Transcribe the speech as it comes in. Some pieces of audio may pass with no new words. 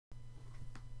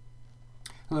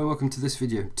Hello, welcome to this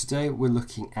video. Today we're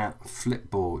looking at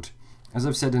Flipboard. As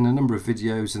I've said in a number of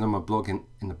videos and on my blog in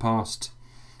the past,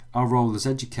 our role as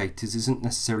educators isn't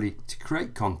necessarily to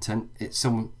create content, it's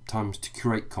sometimes to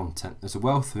curate content. There's a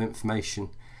wealth of information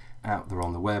out there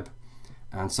on the web,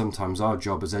 and sometimes our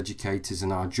job as educators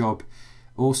and our job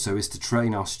also is to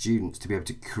train our students to be able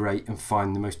to create and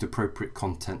find the most appropriate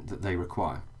content that they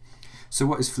require. So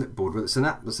what is Flipboard? Well, it's an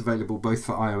app that's available both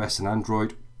for iOS and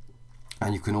Android,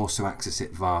 and you can also access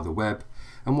it via the web.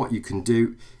 And what you can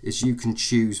do is you can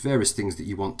choose various things that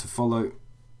you want to follow.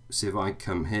 So if I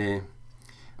come here,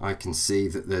 I can see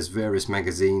that there's various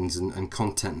magazines and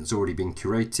content that's already been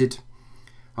curated.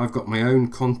 I've got my own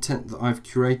content that I've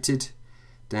curated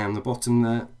down the bottom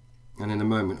there, and in a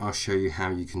moment I'll show you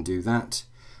how you can do that.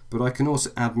 But I can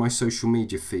also add my social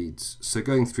media feeds. So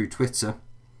going through Twitter,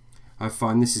 I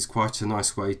find this is quite a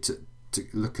nice way to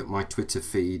look at my Twitter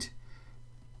feed.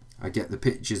 I get the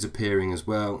pictures appearing as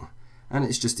well, and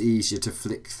it's just easier to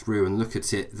flick through and look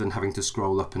at it than having to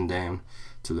scroll up and down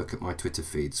to look at my Twitter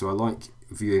feed. So I like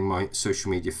viewing my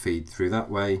social media feed through that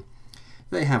way.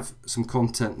 They have some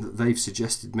content that they've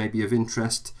suggested may be of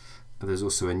interest. There's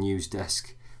also a news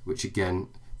desk, which again,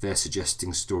 they're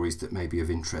suggesting stories that may be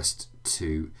of interest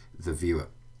to the viewer.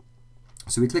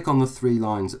 So we click on the three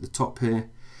lines at the top here.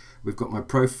 We've got my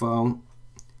profile.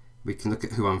 We can look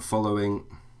at who I'm following.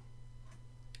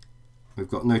 We've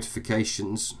got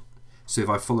notifications, so if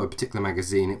I follow a particular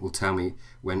magazine it will tell me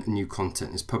when new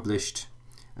content is published,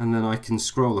 and then I can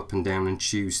scroll up and down and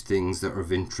choose things that are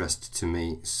of interest to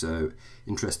me. So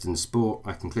interest in sport,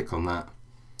 I can click on that.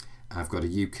 I've got a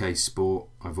UK sport,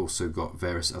 I've also got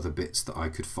various other bits that I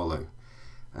could follow,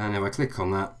 and if I click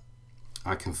on that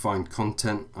I can find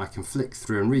content, I can flick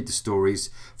through and read the stories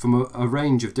from a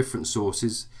range of different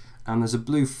sources. And there's a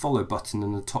blue follow button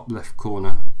in the top left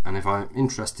corner, and if I'm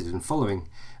interested in following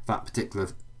that particular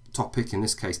topic, in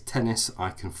this case tennis,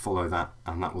 I can follow that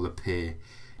and that will appear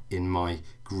in my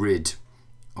grid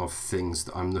of things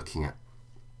that I'm looking at.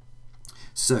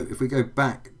 So if we go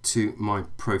back to my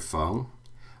profile,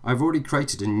 I've already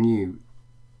created a new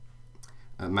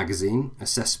magazine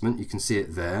assessment. You can see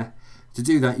it there. To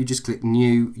do that you just click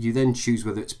new, you then choose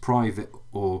whether it's private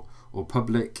or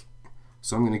public.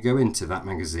 So I'm going to go into that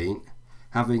magazine.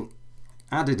 Having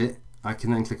added it, I can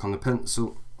then click on the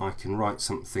pencil, I can write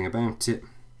something about it.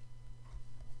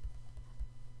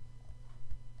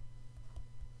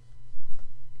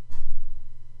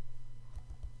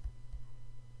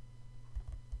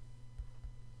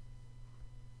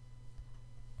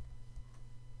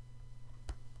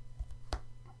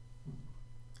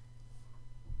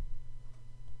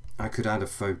 I could add a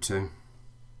photo,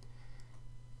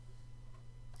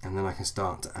 and then I can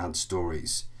start to add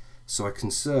stories. So I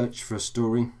can search for a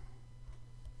story,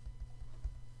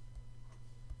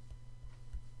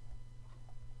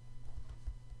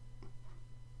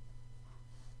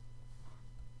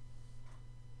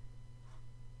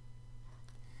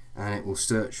 and it will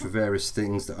search for various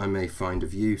things that I may find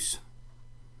of use.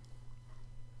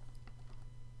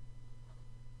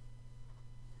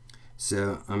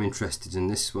 So I'm interested in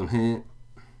this one here.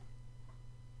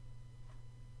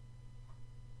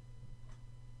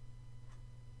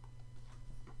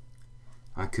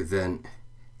 I could then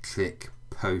click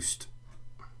post,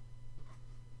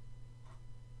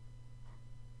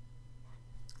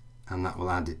 and that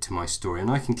will add it to my story, and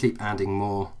I can keep adding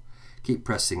more, keep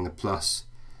pressing the plus,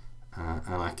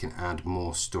 and I can add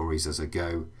more stories as I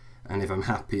go. And if I'm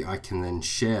happy I can then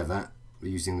share that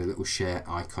using the little share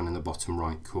icon in the bottom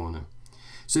right corner.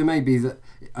 So it may be that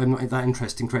I'm not that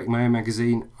interested in creating my own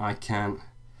magazine, I can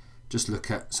just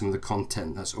look at some of the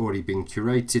content that's already been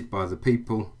curated by the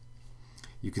people.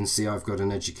 You can see I've got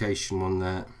an education one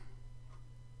there,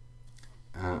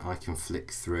 and I can flick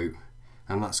through,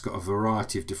 and that's got a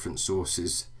variety of different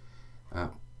sources,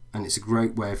 and it's a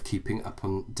great way of keeping up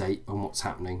on date on what's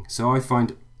happening. So I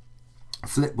find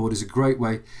Flipboard is a great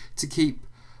way to keep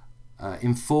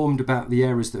informed about the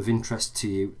areas that are of interest to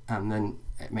you, and then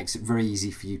it makes it very easy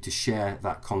for you to share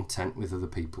that content with other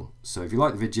people. So if you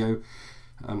like the video,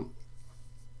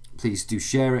 please do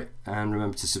share it, and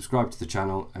remember to subscribe to the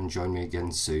channel and join me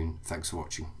again soon. Thanks for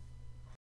watching.